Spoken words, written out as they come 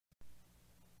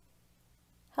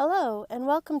Hello, and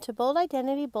welcome to Bold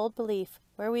Identity, Bold Belief,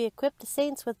 where we equip the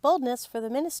saints with boldness for the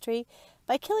ministry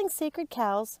by killing sacred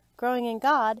cows, growing in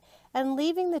God, and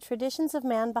leaving the traditions of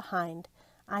man behind.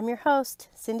 I'm your host,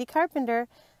 Cindy Carpenter,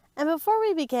 and before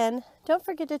we begin, don't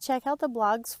forget to check out the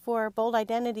blogs for Bold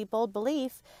Identity, Bold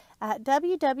Belief at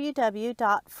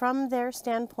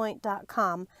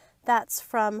www.fromtheirstandpoint.com. That's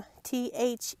from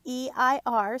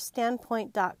THEIR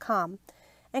standpoint.com.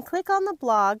 And click on the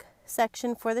blog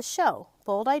section for the show,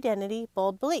 Bold Identity,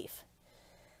 Bold Belief.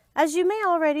 As you may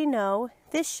already know,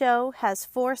 this show has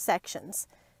 4 sections: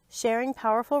 sharing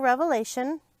powerful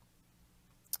revelation,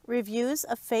 reviews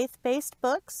of faith-based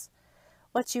books,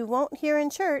 what you won't hear in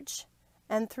church,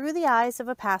 and through the eyes of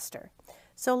a pastor.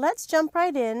 So let's jump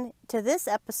right in to this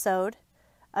episode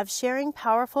of Sharing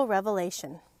Powerful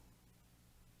Revelation.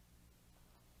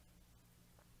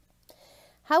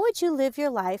 How would you live your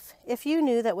life if you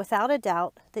knew that without a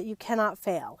doubt that you cannot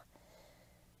fail?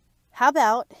 How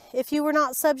about if you were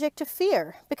not subject to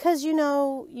fear because you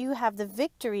know you have the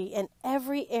victory in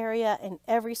every area, in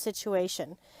every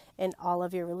situation, in all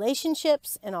of your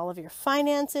relationships, in all of your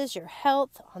finances, your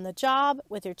health, on the job,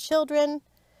 with your children?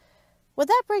 Would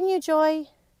that bring you joy?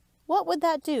 What would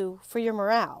that do for your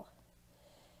morale?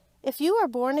 If you are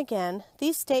born again,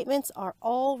 these statements are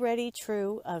already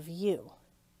true of you.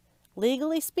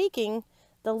 Legally speaking,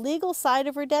 the legal side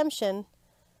of redemption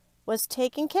was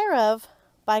taken care of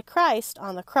by Christ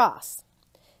on the cross.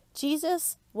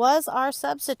 Jesus was our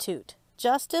substitute.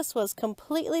 Justice was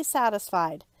completely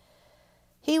satisfied.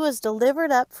 He was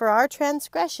delivered up for our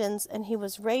transgressions, and he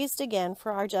was raised again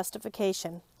for our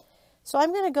justification. So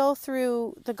I'm going to go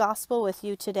through the gospel with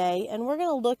you today, and we're going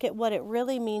to look at what it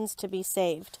really means to be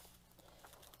saved.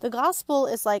 The gospel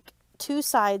is like 2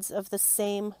 sides of the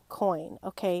same coin,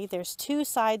 okay? There's 2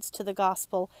 sides to the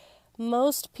gospel.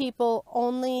 Most people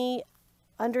only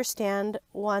understand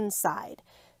one side.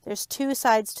 There's 2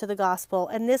 sides to the gospel,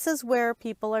 and this is where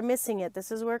people are missing it.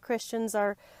 This is where Christians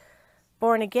are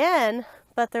born again,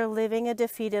 but they're living a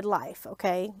defeated life,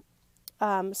 okay?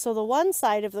 So the one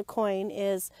side of the coin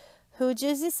is who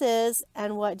Jesus is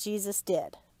and what Jesus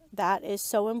did. That is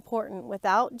so important.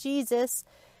 Without Jesus,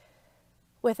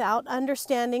 without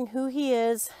understanding who he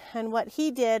is and what he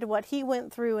did, what he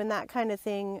went through and that kind of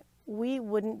thing, we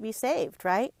wouldn't be saved,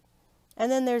 right? And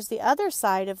then there's the other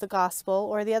side of the gospel,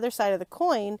 or the other side of the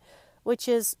coin, which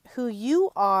is who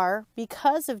you are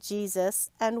because of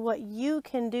Jesus and what you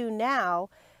can do now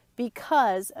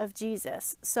because of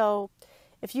Jesus. So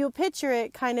if you picture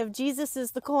it, kind of Jesus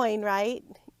is the coin, right?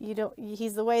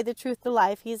 He's the way, the truth, the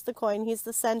life. He's the coin. He's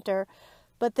the center.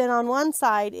 But then on one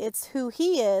side, it's who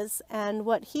he is and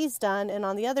what he's done. And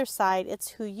on the other side,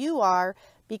 it's who you are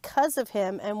because of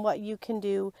him and what you can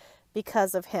do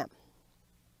because of him.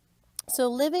 So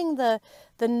living the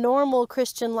normal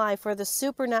Christian life, or the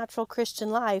supernatural Christian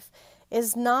life,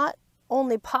 is not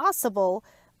only possible,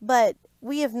 but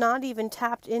we have not even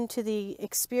tapped into the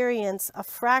experience of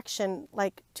fraction,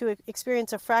 to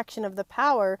experience a fraction of the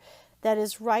power that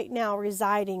is right now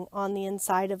residing on the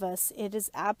inside of us. It is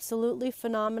absolutely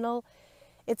phenomenal.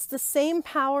 It's the same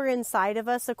power inside of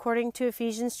us, according to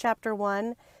Ephesians chapter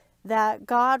 1, that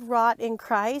God wrought in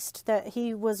Christ, that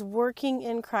he was working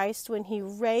in Christ when he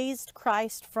raised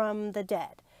Christ from the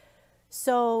dead.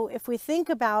 So if we think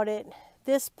about it,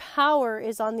 this power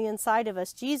is on the inside of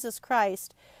us. Jesus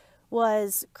Christ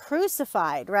was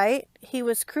crucified, right? He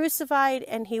was crucified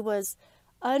and he was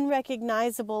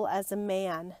unrecognizable as a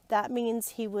man. That means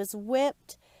he was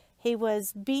whipped, he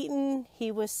was beaten,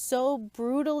 he was so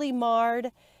brutally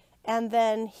marred, and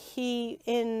then he,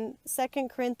 in 2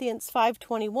 Corinthians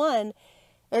 5:21,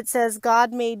 it says,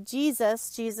 God made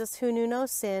Jesus who knew no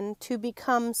sin, to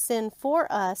become sin for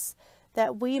us,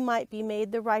 that we might be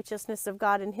made the righteousness of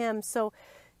God in him. So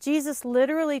Jesus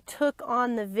literally took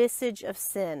on the visage of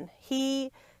sin.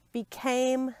 He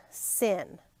became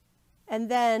sin. And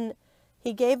then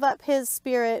he gave up his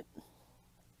spirit.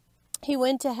 He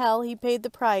went to hell. He paid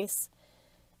the price.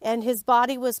 And his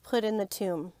body was put in the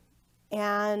tomb.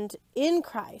 And in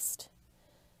Christ,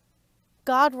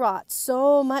 God wrought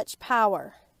so much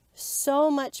power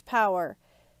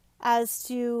as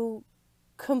to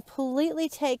completely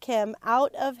take him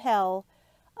out of hell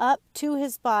up to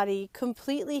his body,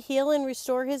 completely heal and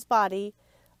restore his body,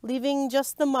 leaving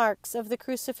just the marks of the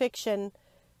crucifixion,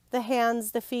 the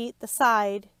hands, the feet, the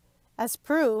side, as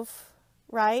proof,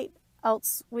 right?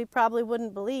 Else we probably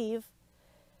wouldn't believe.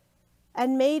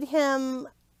 And made him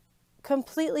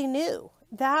completely new.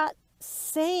 That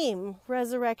same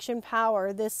resurrection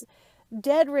power, this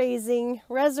dead raising,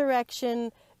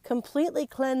 resurrection, completely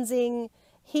cleansing,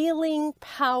 healing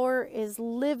power is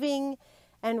living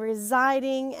and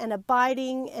residing and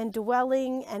abiding and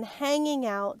dwelling and hanging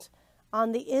out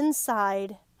on the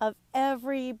inside of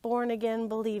every born-again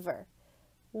believer.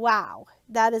 Wow,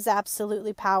 that is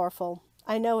absolutely powerful.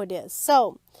 I know it is.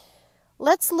 So,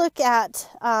 let's look at,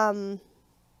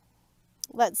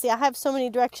 let's see, I have so many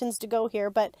directions to go here,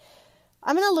 but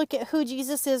I'm going to look at who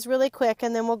Jesus is really quick,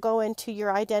 and then we'll go into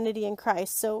your identity in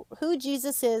Christ. So, who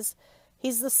Jesus is,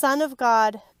 he's the Son of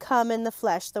God come in the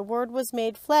flesh. The Word was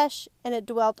made flesh, and it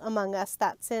dwelt among us.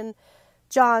 That's in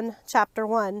John chapter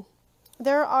 1.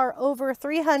 There are over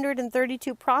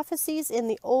 332 prophecies in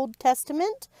the Old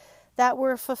Testament that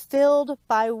were fulfilled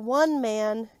by one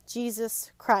man,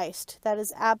 Jesus Christ. That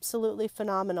is absolutely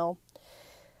phenomenal.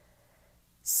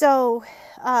 So,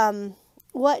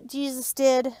 what Jesus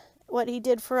did, what he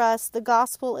did for us, the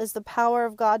gospel is the power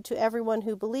of God to everyone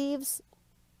who believes.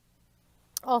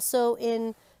 Also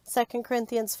in 2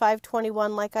 Corinthians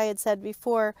 5:21, like I had said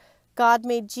before, God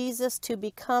made Jesus to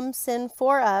become sin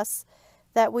for us,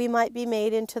 that we might be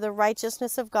made into the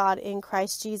righteousness of God in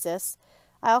Christ Jesus.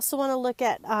 I also want to look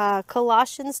at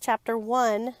Colossians chapter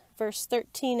 1, verse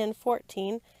 13 and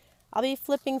 14. I'll be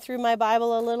flipping through my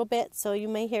Bible a little bit, so you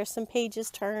may hear some pages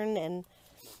turn, and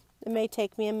it may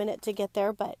take me a minute to get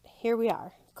there, but here we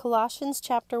are. Colossians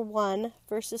chapter 1,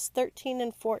 verses 13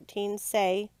 and 14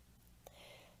 say,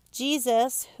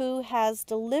 Jesus, who has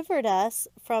delivered us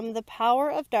from the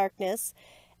power of darkness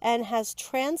and has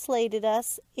translated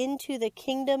us into the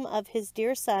kingdom of his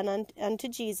dear Son, unto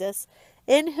Jesus,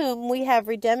 in whom we have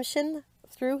redemption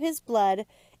through his blood,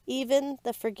 even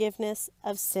the forgiveness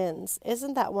of sins.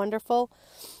 Isn't that wonderful?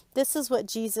 This is what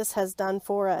Jesus has done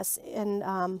for us.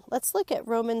 And let's look at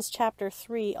Romans chapter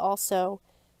 3 also.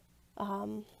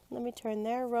 Let me turn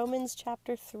there. Romans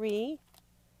chapter 3.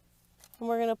 And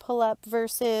we're going to pull up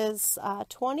verses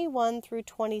 21 through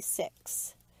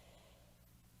 26.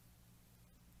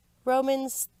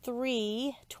 Romans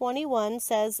 3:21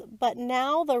 says, But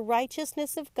now the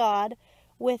righteousness of God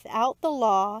without the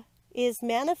law is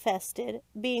manifested,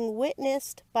 being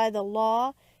witnessed by the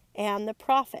law and the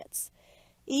prophets,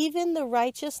 even the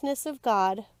righteousness of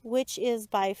God, which is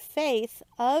by faith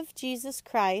of Jesus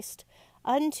Christ,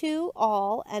 unto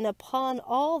all and upon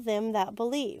all them that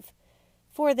believe.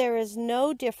 For there is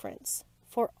no difference,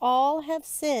 for all have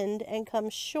sinned and come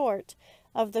short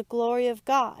of the glory of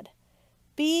God,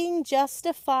 being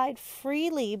justified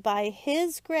freely by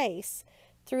his grace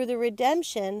through the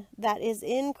redemption that is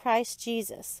in Christ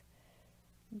Jesus,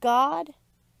 God,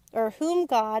 or whom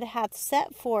God hath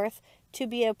set forth to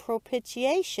be a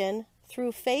propitiation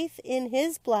through faith in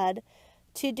his blood,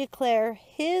 to declare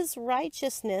his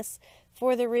righteousness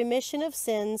for the remission of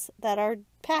sins that are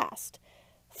past,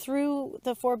 through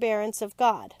the forbearance of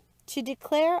God. To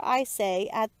declare, I say,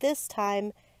 at this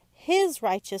time, his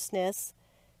righteousness,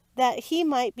 that he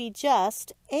might be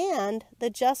just and the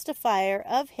justifier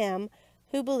of him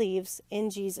who believes in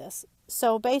Jesus.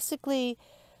 So basically,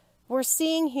 we're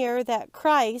seeing here that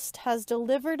Christ has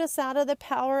delivered us out of the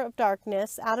power of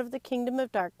darkness, out of the kingdom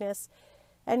of darkness,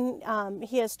 and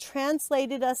he has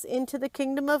translated us into the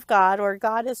kingdom of God, or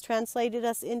God has translated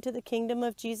us into the kingdom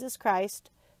of Jesus Christ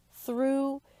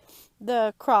through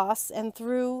the cross and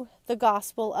through the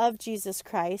gospel of Jesus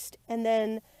Christ. And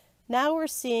then now we're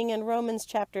seeing in Romans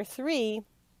chapter 3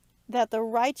 that the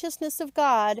righteousness of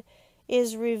God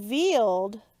is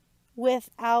revealed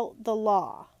without the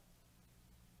law.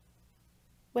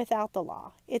 Without the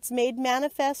law. It's made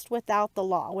manifest without the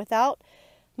law. Without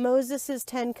Moses'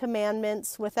 10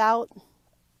 commandments, without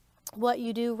what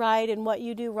you do right and what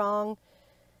you do wrong.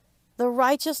 The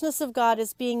righteousness of God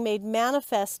is being made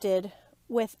manifested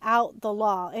without the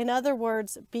law. In other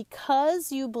words,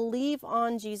 because you believe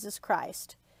on Jesus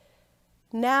Christ,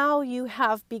 now you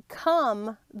have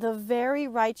become the very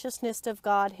righteousness of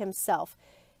God himself.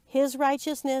 His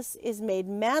righteousness is made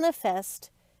manifest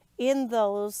in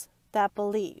those that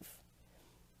believe.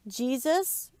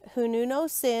 Jesus, who knew no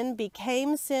sin,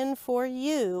 became sin for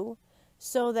you,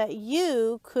 so that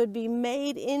you could be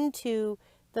made into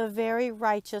the very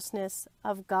righteousness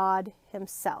of God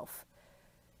himself.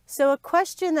 So a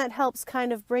question that helps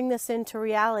kind of bring this into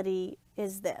reality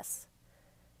is this: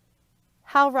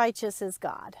 how righteous is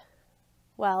God?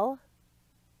 Well,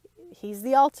 he's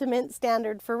the ultimate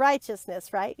standard for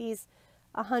righteousness, right? He's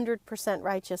 100%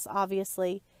 righteous,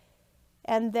 obviously.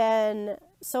 And then,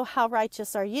 so how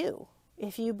righteous are you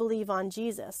if you believe on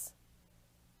Jesus?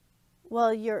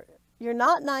 Well, you're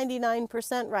not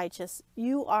 99% righteous.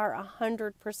 You are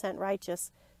 100%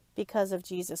 righteous because of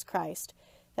Jesus Christ.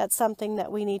 That's something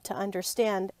that we need to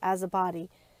understand as a body.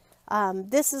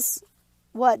 This is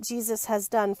what Jesus has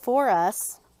done for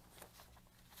us.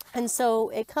 And so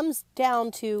it comes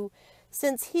down to,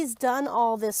 since he's done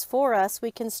all this for us,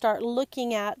 we can start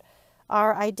looking at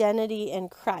our identity in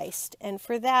Christ. And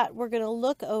for that, we're going to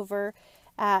look over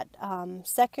at 2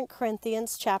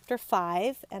 Corinthians chapter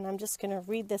 5, and I'm just going to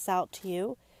read this out to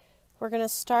you. We're going to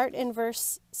start in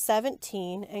verse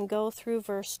 17 and go through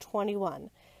verse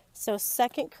 21. So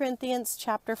 2 Corinthians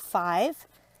chapter 5,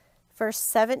 verse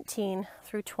 17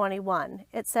 through 21.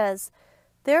 It says,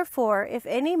 "Therefore, if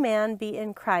any man be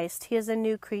in Christ, he is a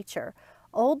new creature.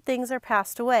 Old things are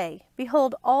passed away.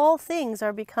 Behold, all things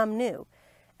are become new.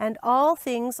 And all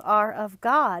things are of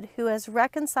God, who has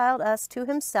reconciled us to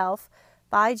himself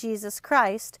by Jesus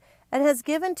Christ, and has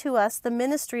given to us the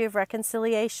ministry of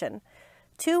reconciliation.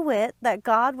 To wit, that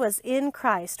God was in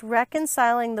Christ,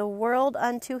 reconciling the world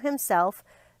unto himself,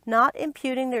 not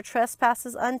imputing their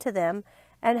trespasses unto them,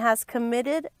 and has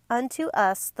committed unto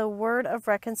us the word of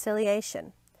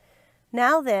reconciliation.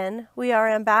 Now then, we are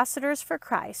ambassadors for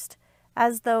Christ,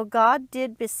 as though God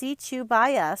did beseech you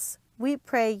by us. We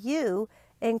pray you,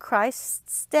 in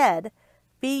Christ's stead,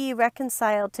 be ye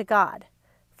reconciled to God.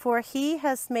 For he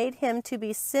has made him to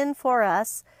be sin for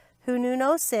us, who knew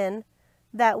no sin,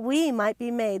 that we might be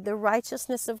made the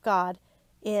righteousness of God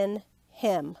in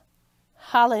him."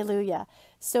 Hallelujah.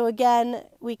 So again,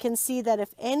 we can see that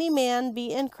if any man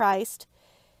be in Christ,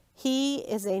 he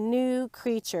is a new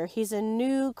creature. He's a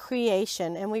new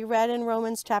creation. And we read in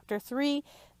Romans chapter 3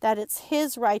 that it's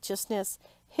his righteousness.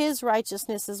 His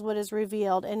righteousness is what is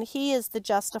revealed, and he is the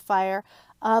justifier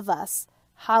of us.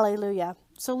 Hallelujah.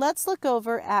 So let's look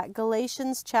over at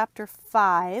Galatians chapter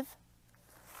 5.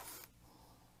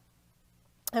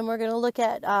 And we're going to look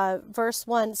at verse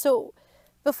 1. So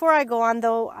before I go on,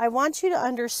 though, I want you to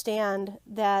understand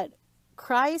that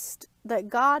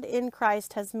God in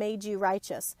Christ has made you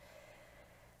righteous.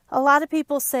 A lot of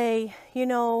people say,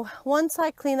 once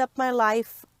I clean up my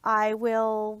life, I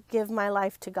will give my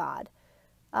life to God.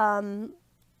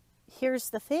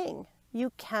 Here's the thing.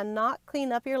 You cannot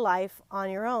clean up your life on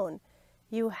your own.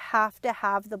 You have to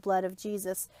have the blood of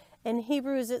Jesus. In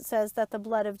Hebrews, it says that the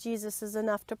blood of Jesus is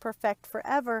enough to perfect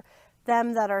forever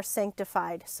them that are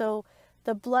sanctified. So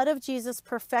the blood of Jesus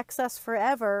perfects us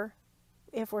forever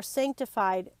if we're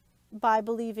sanctified by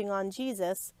believing on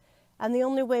Jesus. And the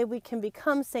only way we can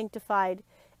become sanctified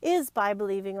is by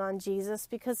believing on Jesus,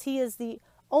 because he is the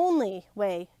only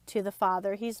way to the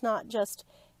Father. He's not just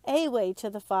a way to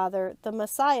the Father. The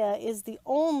Messiah is the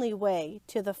only way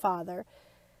to the Father.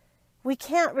 We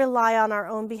can't rely on our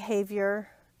own behavior.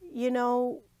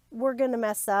 We're going to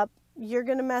mess up. You're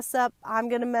going to mess up. I'm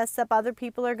going to mess up. Other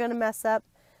people are going to mess up.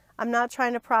 I'm not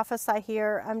trying to prophesy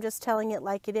here. I'm just telling it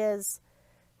like it is.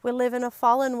 We live in a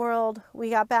fallen world. We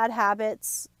got bad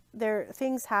habits.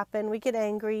 Things happen. We get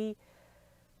angry.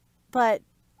 But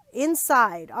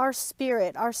inside, our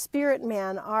spirit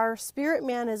man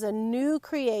is a new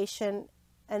creation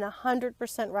and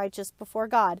 100% righteous before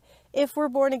God. If we're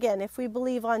born again, if we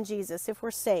believe on Jesus, if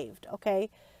we're saved, okay?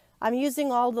 I'm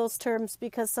using all those terms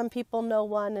because some people know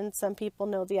one and some people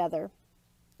know the other.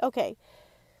 Okay,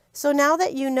 so now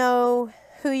that you know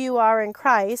who you are in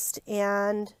Christ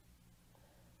and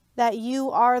that you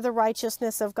are the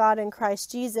righteousness of God in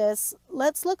Christ Jesus,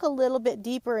 let's look a little bit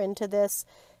deeper into this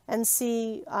and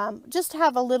see, just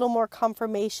have a little more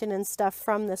confirmation and stuff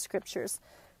from the scriptures.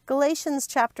 Galatians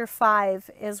chapter 5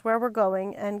 is where we're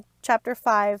going, and chapter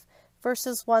 5,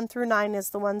 verses 1 through 9 is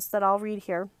the ones that I'll read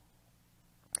here.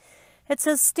 It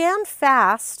says, "Stand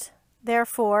fast,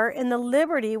 therefore, in the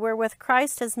liberty wherewith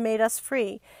Christ has made us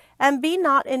free, and be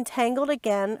not entangled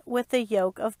again with the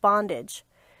yoke of bondage.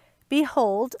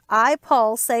 Behold, I,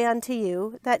 Paul, say unto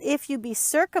you, that if you be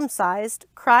circumcised,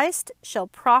 Christ shall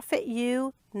profit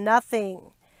you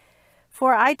nothing.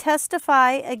 For I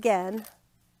testify again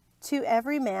to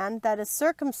every man that is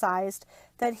circumcised,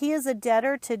 that he is a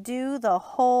debtor to do the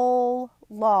whole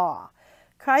law.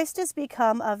 Christ is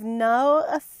become of no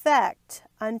effect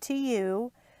unto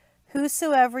you.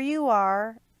 Whosoever you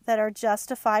are that are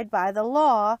justified by the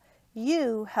law,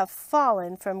 you have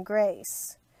fallen from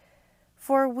grace.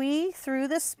 For we, through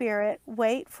the Spirit,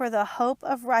 wait for the hope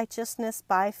of righteousness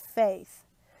by faith.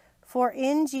 For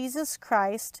in Jesus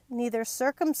Christ neither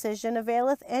circumcision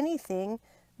availeth anything,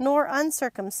 nor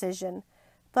uncircumcision,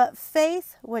 but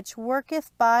faith which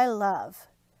worketh by love.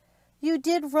 You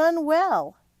did run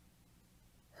well.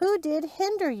 Who did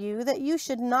hinder you that you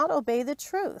should not obey the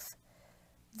truth?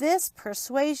 This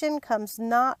persuasion comes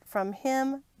not from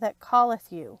him that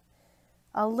calleth you.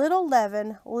 A little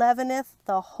leaven leaveneth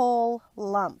the whole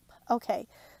lump." Okay,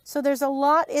 so there's a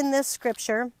lot in this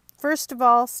scripture. First of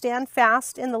all, stand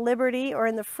fast in the liberty or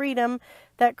in the freedom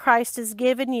that Christ has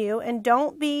given you, and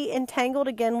don't be entangled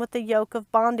again with the yoke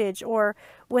of bondage or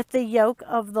with the yoke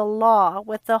of the law,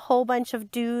 with a whole bunch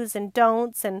of do's and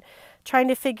don'ts and trying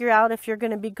to figure out if you're going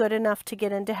to be good enough to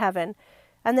get into heaven.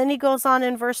 And then he goes on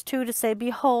in verse 2 to say,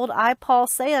 Behold, I, Paul,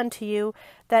 say unto you,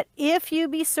 that if you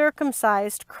be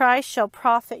circumcised, Christ shall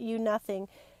profit you nothing.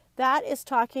 That is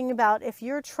talking about if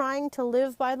you're trying to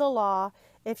live by the law,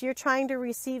 if you're trying to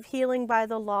receive healing by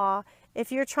the law,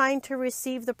 if you're trying to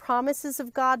receive the promises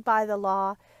of God by the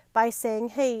law, by saying,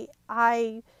 hey,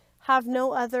 I have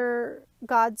no other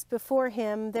gods before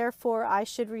him, therefore I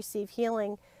should receive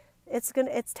healing.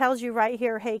 It tells you right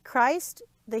here, hey, Christ,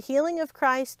 the healing of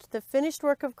Christ, the finished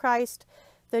work of Christ,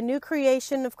 the new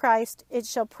creation of Christ, it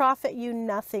shall profit you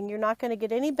nothing. You're not going to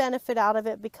get any benefit out of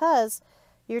it because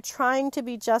you're trying to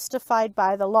be justified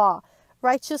by the law.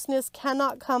 Righteousness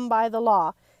cannot come by the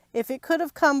law. If it could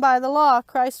have come by the law,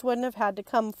 Christ wouldn't have had to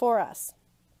come for us.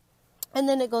 And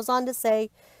then it goes on to say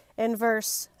in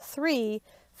verse 3,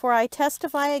 For I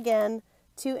testify again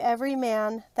to every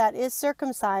man that is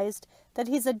circumcised, that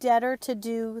he's a debtor to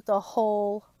do the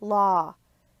whole law.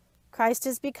 Christ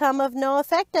is become of no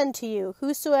effect unto you.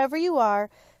 Whosoever you are,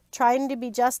 trying to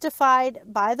be justified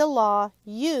by the law,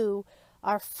 you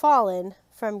are fallen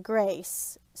from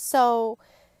grace. So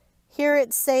here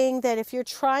it's saying that if you're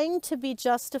trying to be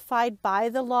justified by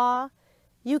the law,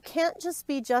 you can't just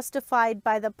be justified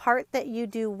by the part that you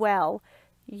do well.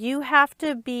 You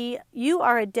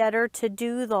are a debtor to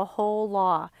do the whole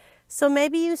law. So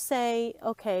maybe you say,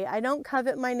 okay, I don't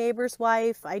covet my neighbor's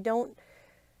wife. I don't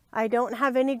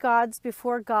have any gods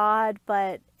before God,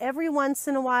 but every once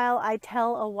in a while I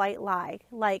tell a white lie.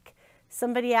 Like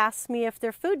somebody asks me if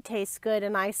their food tastes good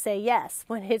and I say yes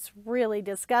when it's really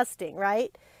disgusting,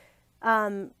 right?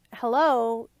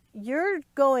 Hello, you're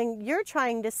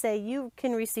trying to say you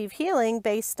can receive healing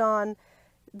based on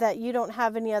that you don't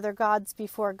have any other gods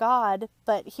before God,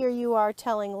 but here you are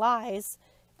telling lies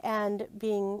and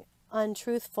being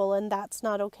untruthful, and that's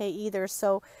not okay either.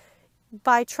 So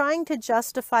by trying to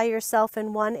justify yourself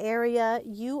in one area,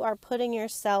 you are putting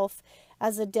yourself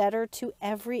as a debtor to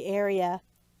every area.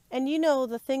 And you know,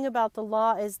 the thing about the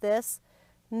law is this: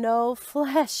 no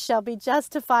flesh shall be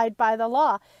justified by the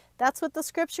law. That's what the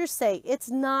scriptures say.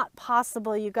 It's not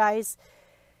possible, you guys.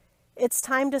 It's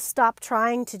time to stop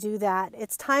trying to do that.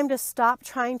 It's time to stop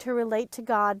trying to relate to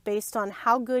God based on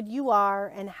how good you are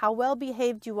and how well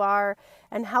behaved you are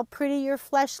and how pretty your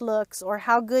flesh looks or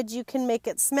how good you can make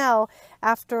it smell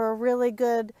after a really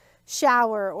good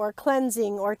shower or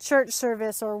cleansing or church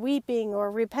service or weeping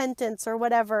or repentance or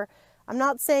whatever. I'm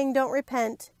not saying don't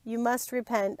repent. You must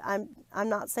repent. I'm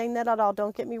not saying that at all.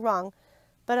 Don't get me wrong.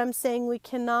 But I'm saying we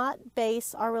cannot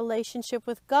base our relationship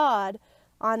with God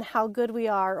on how good we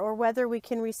are or whether we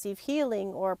can receive healing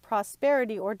or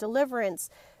prosperity or deliverance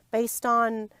based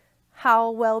on how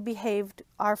well behaved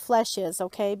our flesh is,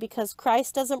 okay? Because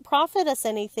Christ doesn't profit us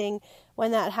anything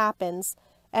when that happens.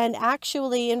 And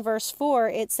actually in verse 4,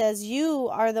 it says, you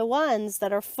are the ones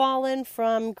that are fallen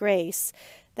from grace.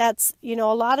 That's, a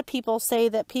lot of people say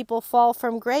that people fall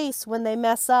from grace when they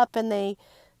mess up and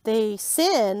they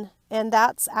sin. And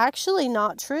that's actually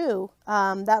not true.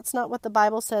 That's not what the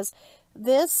Bible says.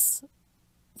 This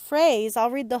phrase,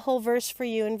 I'll read the whole verse for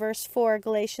you in verse 4.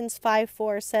 Galatians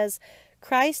 5:4 says,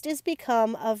 Christ is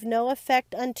become of no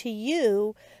effect unto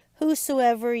you,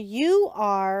 whosoever you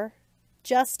are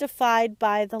justified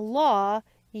by the law,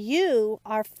 you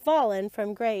are fallen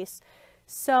from grace.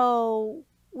 So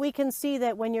we can see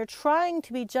that when you're trying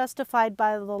to be justified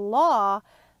by the law,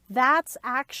 that's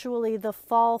actually the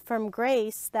fall from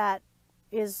grace that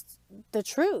is the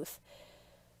truth.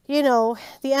 The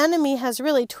enemy has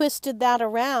really twisted that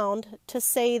around to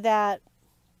say that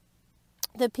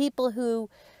the people who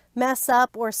mess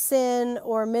up or sin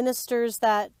or ministers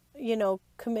that,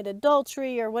 commit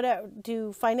adultery or whatever,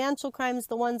 do financial crimes,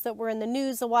 the ones that were in the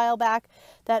news a while back,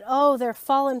 that, they're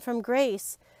fallen from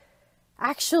grace.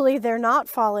 Actually, they're not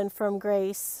fallen from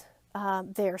grace.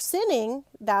 They're sinning.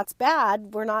 That's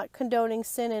bad. We're not condoning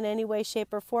sin in any way,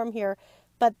 shape, or form here,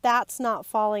 but that's not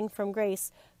falling from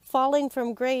grace. Falling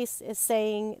from grace is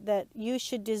saying that you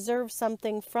should deserve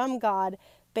something from God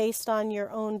based on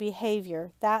your own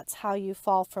behavior. That's how you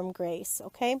fall from grace,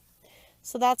 okay?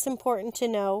 So that's important to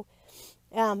know.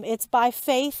 It's by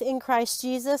faith in Christ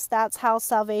Jesus. That's how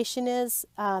salvation is.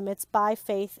 It's by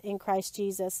faith in Christ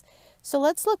Jesus. So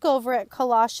let's look over at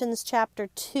Colossians chapter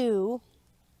 2.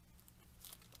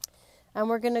 And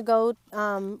we're going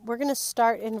to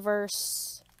start in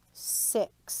verse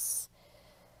 6.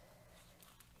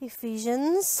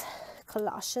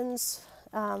 Colossians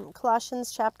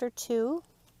Colossians chapter 2.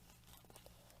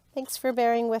 Thanks for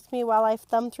bearing with me while I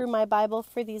thumb through my Bible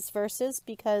for these verses,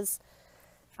 because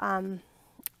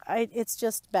it's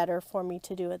just better for me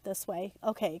to do it this way.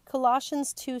 Okay,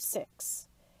 Colossians 2:6.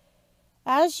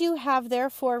 As you have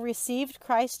therefore received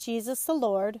Christ Jesus the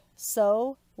Lord,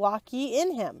 so walk ye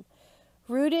in him,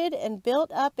 rooted and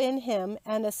built up in him,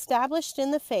 and established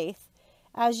in the faith,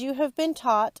 as you have been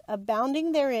taught,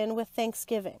 abounding therein with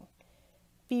thanksgiving.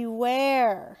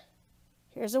 Beware,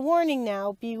 here's a warning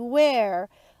now, beware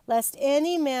lest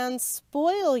any man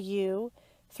spoil you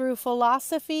through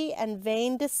philosophy and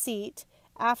vain deceit,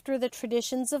 after the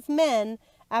traditions of men,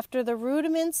 after the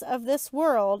rudiments of this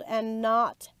world, and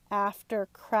not after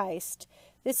Christ.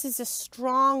 This is a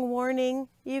strong warning,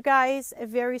 you guys, a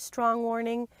very strong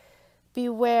warning.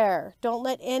 Beware. Don't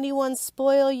let anyone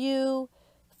spoil you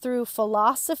through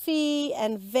philosophy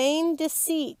and vain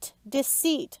deceit,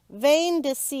 vain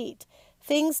deceit,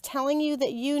 things telling you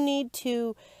that you need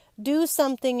to do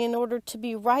something in order to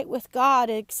be right with God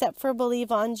except for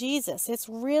believe on Jesus. It's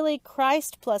really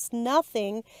Christ plus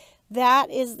nothing. That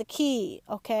is the key,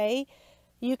 okay?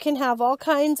 You can have all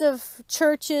kinds of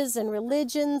churches and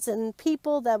religions and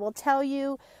people that will tell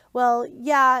you, well,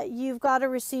 yeah, you've got to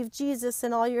receive Jesus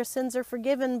and all your sins are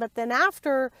forgiven, but then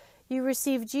after you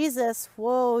receive Jesus,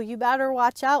 whoa, you better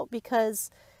watch out,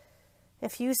 because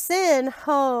if you sin,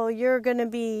 you're going to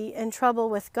be in trouble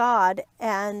with God.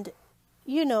 And,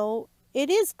 you know, it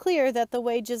is clear that the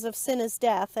wages of sin is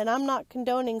death, and I'm not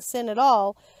condoning sin at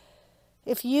all.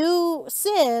 If you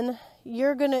sin,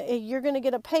 you're gonna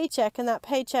get a paycheck, and that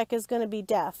paycheck is going to be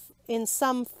death in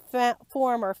some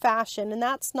form or fashion, and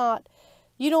that's not,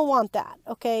 you don't want that,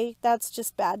 okay? That's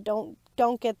just bad.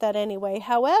 Don't get that anyway.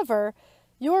 However,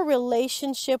 your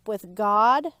relationship with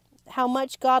God, how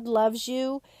much God loves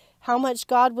you, how much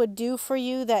God would do for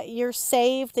you, that you're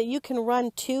saved, that you can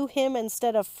run to him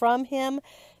instead of from him,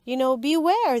 you know,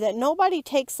 beware that nobody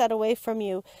takes that away from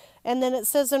you. And then it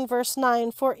says in verse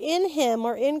 9, for in him,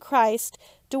 or in Christ,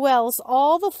 dwells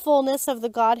all the fullness of the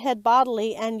Godhead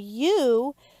bodily, and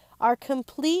you are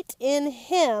complete in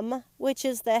him, which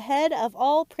is the head of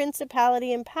all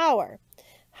principality and power.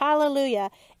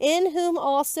 Hallelujah. In whom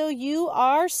also you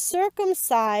are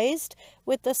circumcised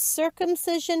with the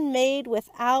circumcision made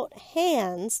without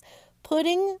hands,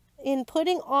 putting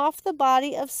off the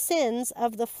body of sins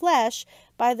of the flesh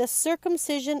by the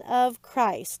circumcision of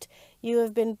Christ. You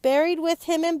have been buried with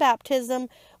him in baptism,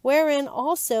 wherein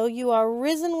also you are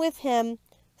risen with him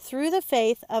through the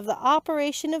faith of the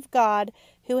operation of God,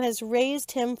 who has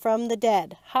raised him from the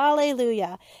dead.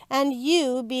 Hallelujah. And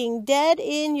you, being dead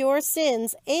in your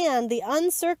sins and the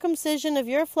uncircumcision of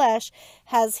your flesh,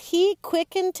 has he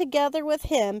quickened together with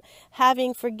him,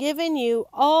 having forgiven you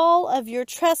all of your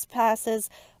trespasses,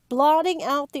 blotting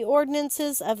out the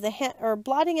ordinances of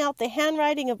blotting out the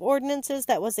handwriting of ordinances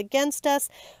that was against us,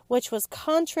 which was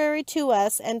contrary to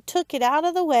us, and took it out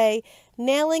of the way,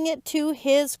 nailing it to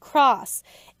his cross.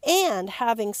 And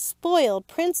having spoiled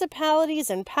principalities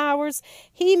and powers,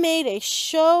 he made a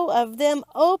show of them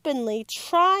openly,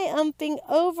 triumphing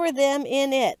over them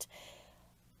in it.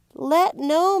 Let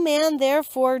no man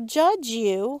therefore judge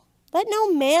you. Let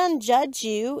no man judge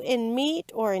you in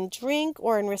meat or in drink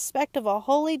or in respect of a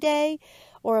holy day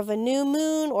or of a new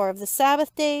moon or of the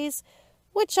Sabbath days,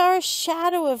 which are a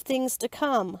shadow of things to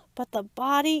come, but the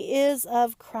body is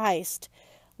of Christ.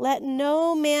 Let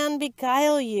no man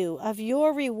beguile you of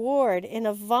your reward in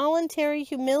a voluntary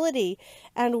humility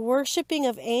and worshipping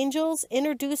of angels,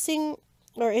 intruding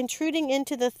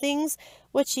into the things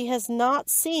which he has not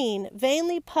seen,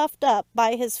 vainly puffed up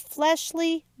by his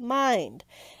fleshly mind,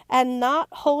 and not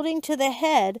holding to the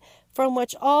head, from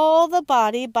which all the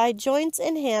body by joints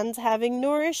and hands, having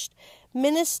nourished,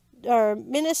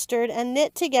 ministered, and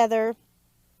knit together,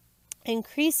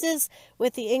 increases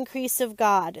with the increase of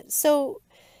God. So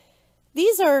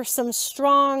these are some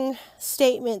strong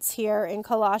statements here in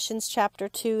Colossians chapter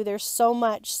 2. There's so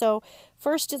much. So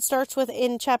first it starts with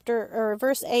in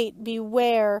verse 8,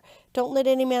 beware, don't let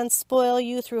any man spoil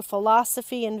you through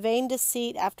philosophy and vain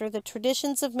deceit, after the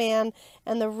traditions of man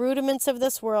and the rudiments of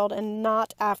this world, and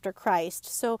not after Christ.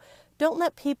 So don't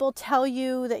let people tell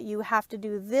you that you have to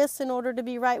do this in order to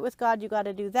be right with God. You got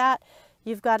to do that.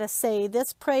 You've got to say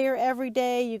this prayer every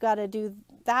day. You got to do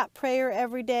that prayer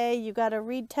every day. You got to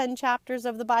read 10 chapters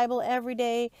of the Bible every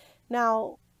day.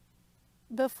 Now,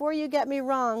 before you get me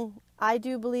wrong, I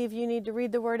do believe you need to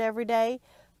read the Word every day,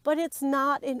 but it's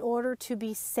not in order to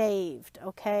be saved,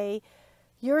 okay?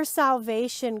 Your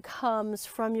salvation comes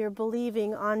from your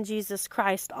believing on Jesus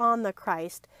Christ, on the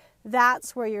Christ.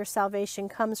 That's where your salvation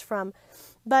comes from.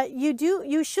 But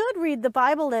you should read the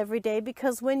Bible every day,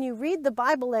 because when you read the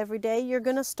Bible every day, you're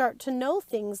going to start to know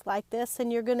things like this,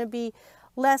 and you're going to be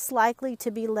less likely to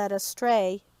be led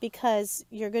astray, because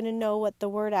you're going to know what the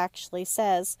Word actually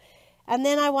says. And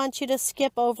then I want you to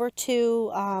skip over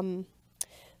to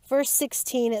verse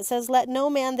 16. It says, "Let no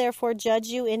man therefore judge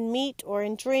you in meat or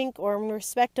in drink or in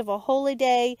respect of a holy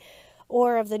day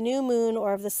or of the new moon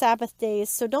or of the Sabbath days."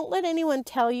 So don't let anyone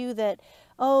tell you that,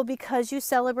 oh, because you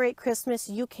celebrate Christmas,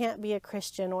 you can't be a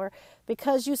Christian, or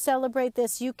because you celebrate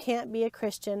this, you can't be a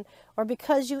Christian, or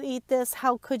because you eat this,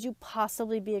 how could you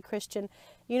possibly be a Christian?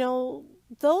 You know,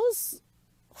 those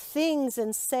things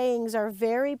and sayings are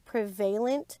very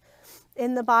prevalent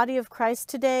in the body of Christ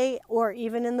today, or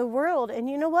even in the world. And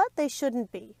you know what? They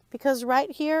shouldn't be, because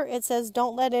right here it says,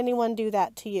 don't let anyone do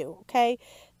that to you, okay?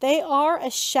 They are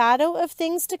a shadow of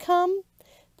things to come,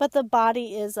 but the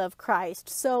body is of Christ.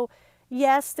 So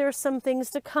yes, there's some things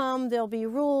to come. There'll be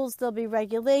rules, there'll be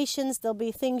regulations, there'll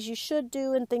be things you should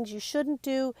do and things you shouldn't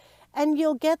do, and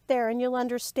you'll get there and you'll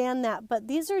understand that. But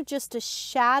these are just a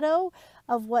shadow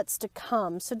of what's to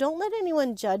come. So don't let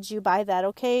anyone judge you by that,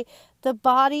 okay? The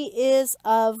body is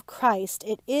of Christ.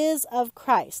 It is of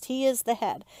Christ. He is the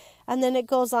head. And then it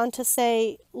goes on to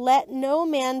say, "Let no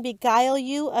man beguile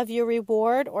you of your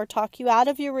reward, or talk you out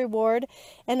of your reward,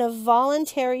 and of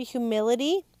voluntary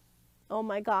humility." Oh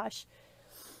my gosh.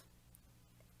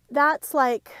 That's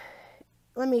like,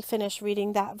 let me finish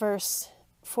reading that verse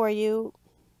for you.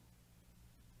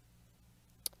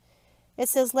 It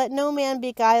says, "Let no man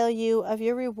beguile you of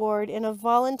your reward in a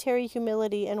voluntary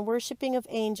humility and worshiping of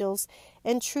angels,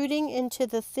 intruding into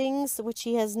the things which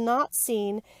he has not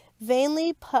seen,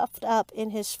 vainly puffed up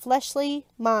in his fleshly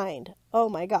mind." Oh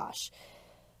my gosh.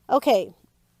 Okay.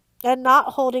 "And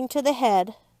not holding to the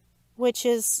head,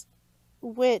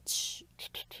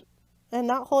 and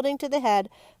not holding to the head,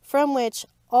 from which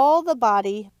all the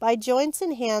body, by joints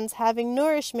and hands, having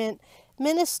nourishment,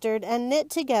 ministered and knit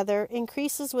together,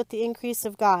 increases with the increase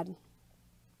of God.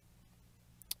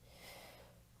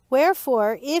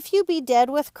 Wherefore, if you be dead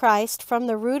with Christ from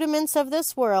the rudiments of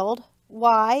this world,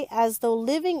 why, as though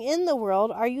living in the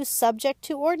world, are you subject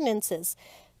to ordinances?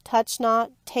 Touch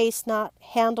not, taste not,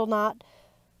 handle not,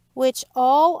 which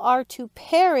all are to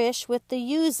perish with the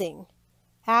using,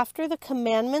 after the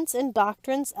commandments and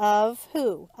doctrines of"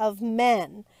 who? "Of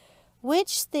men,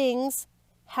 which things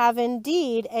have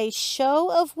indeed a show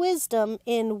of wisdom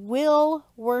in will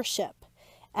worship,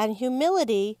 and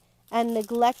humility, and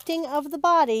neglecting of the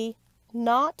body,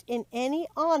 not in any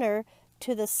honor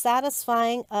to the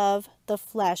satisfying of the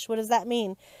flesh." What does that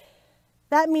mean?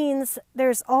 That means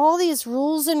there's all these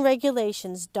rules and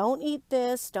regulations. Don't eat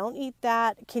this, don't eat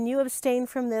that. Can you abstain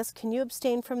from this? Can you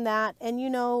abstain from that? And you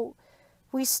know,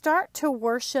 we start to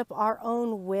worship our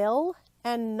own will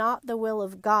and not the will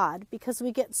of God, because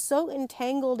we get so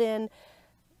entangled in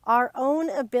our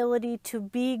own ability to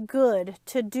be good,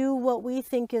 to do what we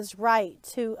think is right,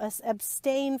 to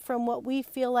abstain from what we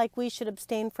feel like we should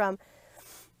abstain from.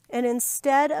 And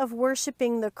instead of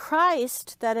worshiping the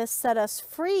Christ that has set us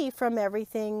free from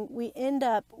everything, we end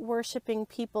up worshiping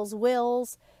people's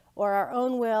wills or our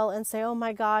own will, and say, oh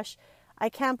my gosh, I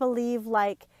can't believe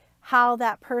like how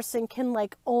that person can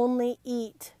like only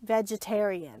eat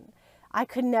vegetarian. I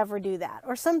could never do that,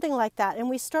 or something like that. And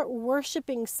we start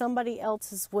worshiping somebody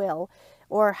else's will.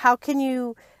 Or how can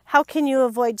you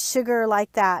avoid sugar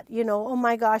like that? You know, oh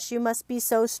my gosh, you must be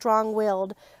so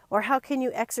strong-willed. Or how can you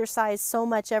exercise so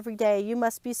much every day? You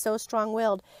must be so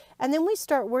strong-willed. And then we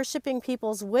start worshiping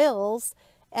people's wills,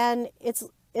 and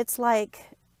it's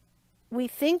like we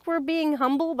think we're being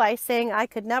humble by saying, I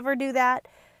could never do that,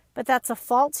 but that's a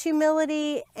false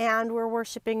humility, and we're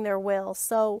worshiping their will.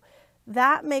 So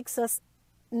that makes us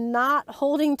not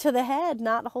holding to the head,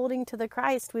 not holding to the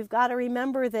Christ. We've got to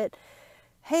remember that,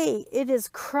 hey, it is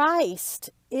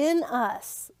Christ in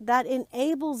us that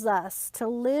enables us to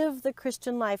live the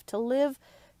Christian life, to live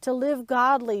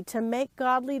godly, to make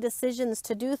godly decisions,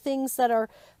 to do things that are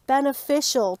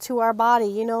beneficial to our body.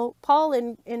 You know, Paul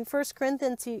in 1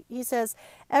 Corinthians, he says,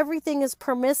 everything is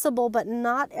permissible, but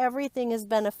not everything is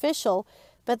beneficial.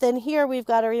 But then here we've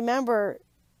got to remember,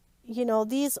 you know,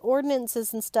 these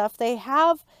ordinances and stuff, they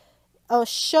have a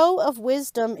show of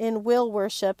wisdom in will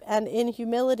worship and in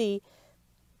humility,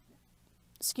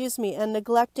 and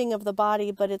neglecting of the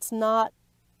body, but it's not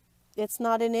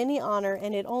in any honor,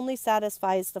 and it only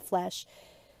satisfies the flesh.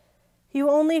 You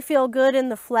only feel good in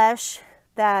the flesh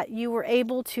that you were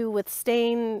able to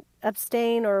abstain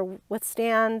or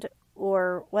withstand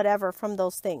or whatever from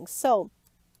those things. So,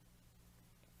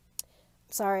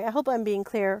 sorry, I hope I'm being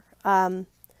clear.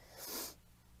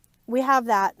 we have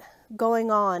that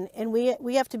going on, and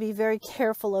we have to be very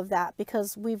careful of that,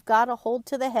 because we've got to hold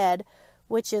to the head,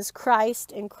 which is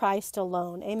Christ and Christ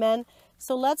alone. Amen.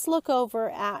 So let's look over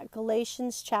at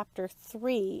Galatians chapter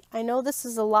 3. I know this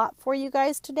is a lot for you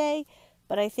guys today,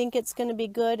 but I think it's going to be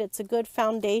good. It's a good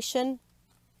foundation.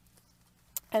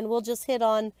 And we'll just hit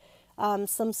on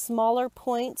some smaller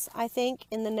points, I think,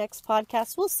 in the next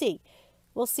podcast. We'll see.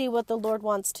 We'll see what the Lord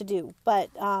wants to do. But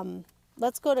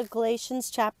let's go to Galatians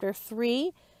chapter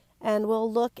 3, and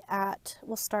we'll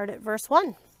start at verse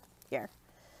 1 here.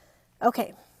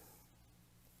 Okay.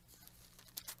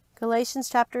 Galatians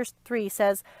chapter 3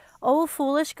 says, O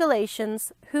foolish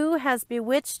Galatians, who has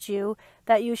bewitched you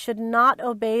that you should not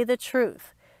obey the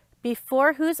truth,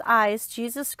 before whose eyes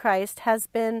Jesus Christ has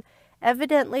been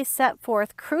evidently set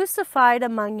forth, crucified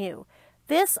among you?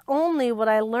 This only would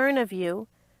I learn of you.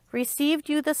 Received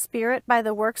you the Spirit by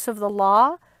the works of the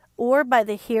law, or by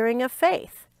the hearing of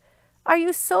faith? Are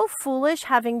you so foolish,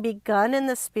 having begun in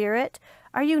the Spirit?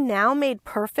 Are you now made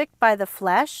perfect by the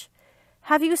flesh?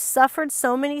 Have you suffered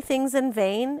so many things in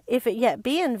vain, if it yet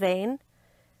be in vain?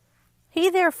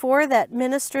 He therefore that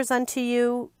ministers to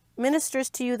you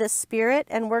the Spirit,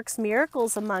 and works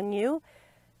miracles among you,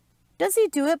 does he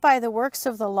do it by the works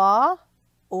of the law,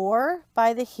 or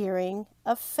by the hearing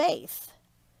of faith?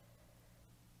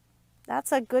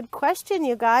 That's a good question,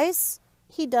 you guys.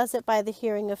 He does it by the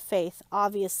hearing of faith,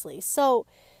 obviously. So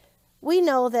we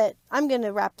know that, I'm going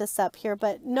to wrap this up here,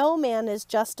 but no man is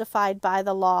justified by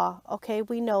the law. Okay,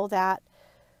 we know that.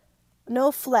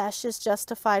 No flesh is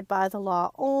justified by the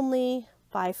law, only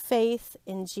by faith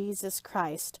in Jesus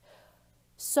Christ.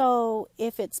 So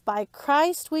if it's by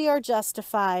Christ we are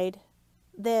justified,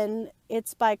 then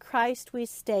it's by Christ we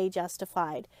stay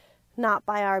justified, not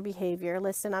by our behavior.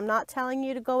 Listen, I'm not telling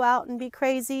you to go out and be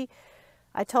crazy.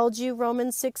 I told you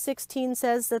Romans 6:16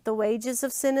 says that the wages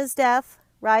of sin is death,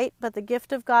 right? But the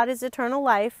gift of God is eternal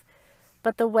life.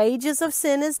 But the wages of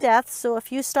sin is death. So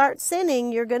if you start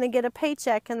sinning, you're going to get a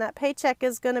paycheck, and that paycheck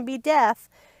is going to be death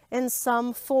in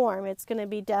some form. It's going to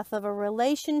be death of a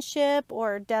relationship,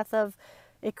 or death of,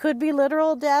 it could be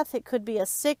literal death. It could be a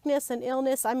sickness, an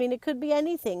illness. I mean, it could be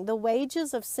anything. The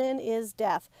wages of sin is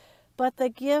death. But the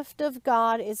gift of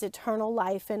God is eternal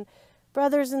life. And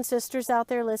brothers and sisters out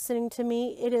there listening to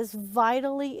me, it is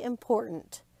vitally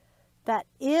important that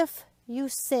if you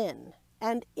sin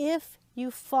and if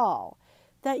you fall,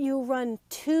 that you run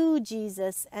to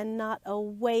Jesus and not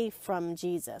away from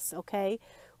Jesus, okay?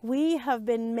 We have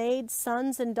been made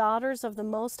sons and daughters of the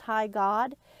Most High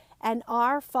God, and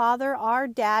our Father, our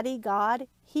Daddy God,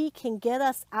 He can get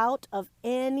us out of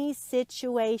any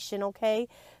situation, okay?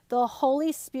 The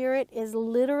Holy Spirit is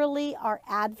literally our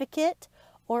advocate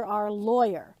or our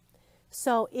lawyer.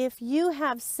 So if you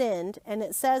have sinned, and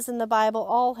it says in the Bible,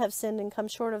 all have sinned and come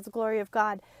short of the glory of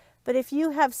God. But if you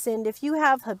have sinned, if you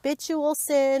have habitual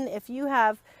sin, if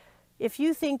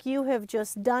you think you have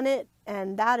just done it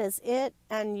and that is it,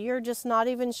 and you're just not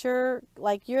even sure,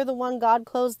 like you're the one God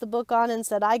closed the book on and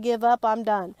said, I give up, I'm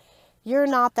done. You're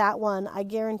not that one, I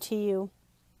guarantee you.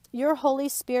 Your Holy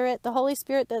Spirit, the Holy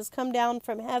Spirit that has come down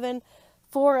from heaven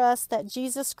for us, that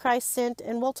Jesus Christ sent,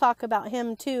 and we'll talk about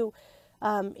Him too.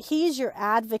 He's your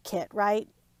advocate, right?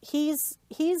 He's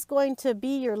going to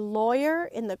be your lawyer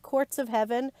in the courts of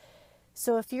heaven.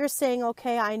 So if you're saying,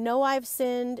 okay, I know I've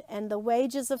sinned, and the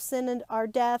wages of sin are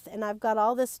death, and I've got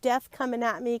all this death coming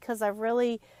at me because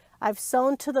I've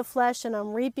sown to the flesh and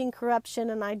I'm reaping corruption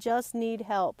and I just need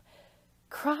help.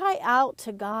 Cry out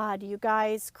to God, you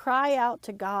guys. Cry out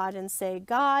to God and say,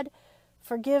 God,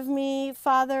 forgive me,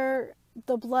 Father,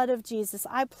 the blood of Jesus.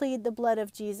 I plead the blood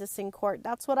of Jesus in court.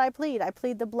 That's what I plead. I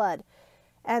plead the blood.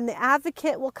 And the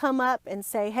advocate will come up and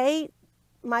say, hey,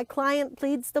 my client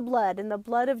pleads the blood, and the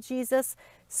blood of Jesus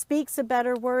speaks a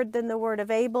better word than the word of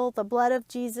Abel. The blood of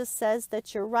Jesus says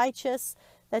that you're righteous,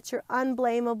 that you're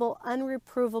unblameable,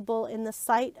 unreprovable in the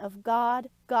sight of God,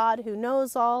 God who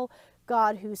knows all,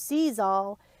 God who sees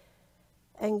all.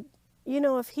 And, you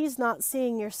know, if He's not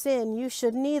seeing your sin, you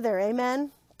shouldn't either.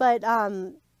 Amen? But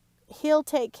He'll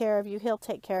take care of you. He'll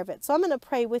take care of it. So I'm going to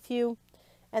pray with you,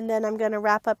 and then I'm going to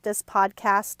wrap up this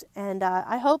podcast. And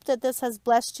I hope that this has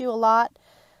blessed you a lot.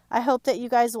 I hope that you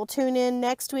guys will tune in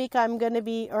next week. I'm going to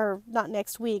be, or not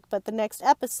next week, but the next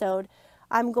episode,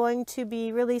 I'm going to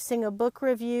be releasing a book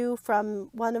review from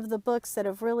one of the books that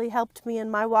have really helped me in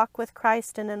my walk with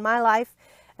Christ and in my life.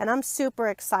 And I'm super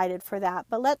excited for that.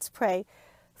 But let's pray.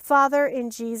 Father,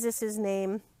 in Jesus'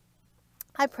 name,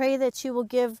 I pray that you will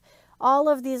give all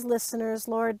of these listeners,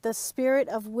 Lord, the spirit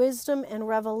of wisdom and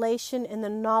revelation and the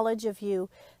knowledge of you,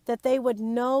 that they would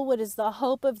know what is the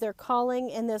hope of their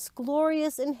calling and this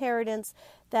glorious inheritance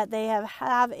that they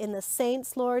have in the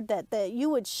saints, Lord, that you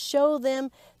would show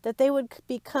them, that they would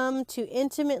become to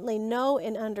intimately know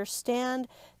and understand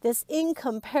this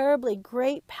incomparably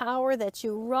great power that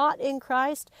you wrought in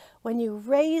Christ when you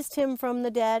raised him from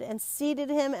the dead and seated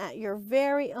him at your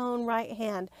very own right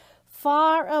hand,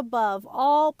 far above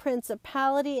all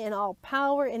principality and all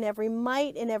power and every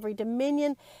might and every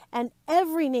dominion and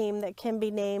every name that can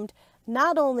be named,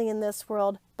 not only in this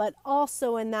world, but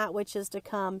also in that which is to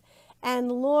come.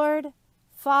 And Lord,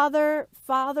 Father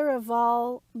of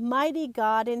all, mighty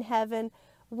God in heaven,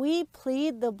 we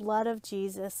plead the blood of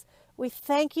Jesus. We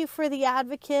thank you for the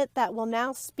advocate that will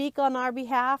now speak on our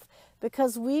behalf,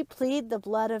 because we plead the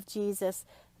blood of Jesus,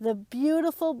 the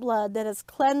beautiful blood that has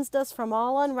cleansed us from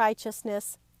all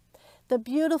unrighteousness, the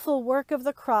beautiful work of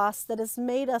the cross that has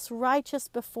made us righteous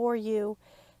before you,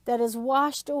 that has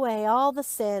washed away all the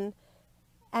sin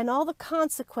and all the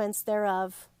consequence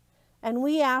thereof. And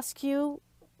we ask you,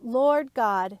 Lord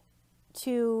God,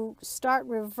 to start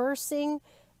reversing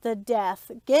the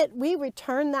death. We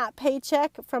return that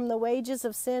paycheck from the wages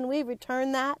of sin. We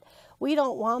return that. We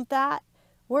don't want that.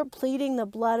 We're pleading the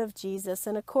blood of Jesus.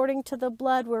 And according to the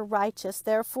blood, we're righteous.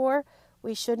 Therefore,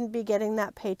 we shouldn't be getting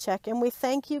that paycheck. And we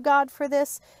thank you, God, for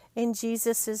this in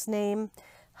Jesus' name.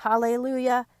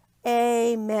 Hallelujah.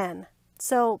 Amen.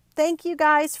 So thank you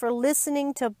guys for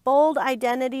listening to Bold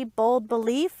Identity, Bold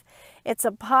Belief. It's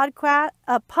a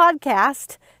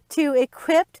podcast to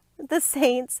equip the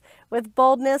saints with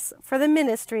boldness for the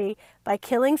ministry by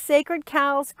killing sacred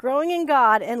cows, growing in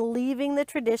God, and leaving the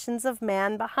traditions of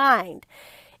man behind.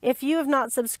 If you have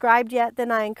not subscribed yet,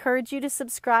 then I encourage you to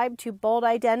subscribe to Bold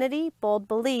Identity, Bold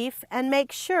Belief, and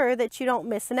make sure that you don't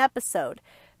miss an episode.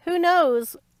 Who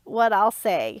knows what I'll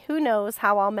say? Who knows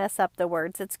how I'll mess up the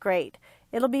words? It's great.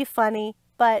 It'll be funny,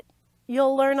 but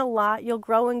you'll learn a lot. You'll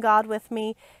grow in God with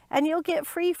me, and you'll get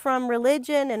free from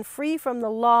religion and free from the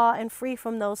law and free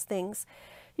from those things.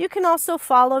 You can also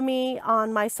follow me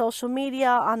on my social media,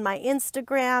 on my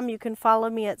Instagram. You can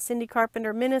follow me at Cindy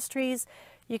Carpenter Ministries.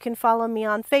 You can follow me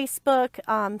on Facebook,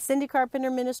 Cindy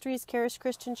Carpenter Ministries, Charis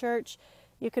Christian Church.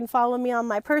 You can follow me on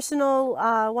my personal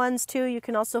ones too. You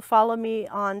can also follow me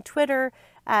on Twitter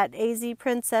at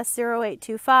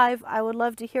azprincess0825. I would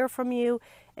love to hear from you.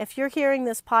 If you're hearing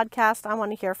this podcast, I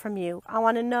want to hear from you. I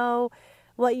want to know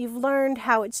what you've learned,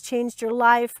 how it's changed your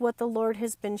life, what the Lord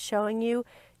has been showing you.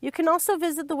 You can also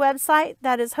visit the website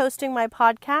that is hosting my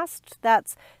podcast.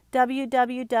 That's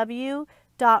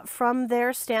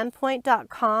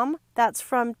www.fromtheirstandpoint.com. That's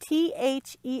from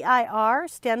THEIR,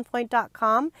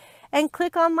 standpoint.com. And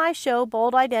click on my show,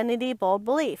 Bold Identity, Bold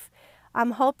Belief.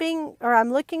 I'm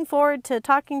looking forward to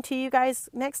talking to you guys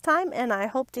next time, and I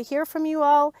hope to hear from you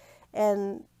all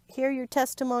and hear your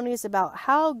testimonies about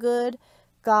how good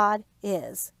God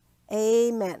is.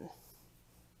 Amen.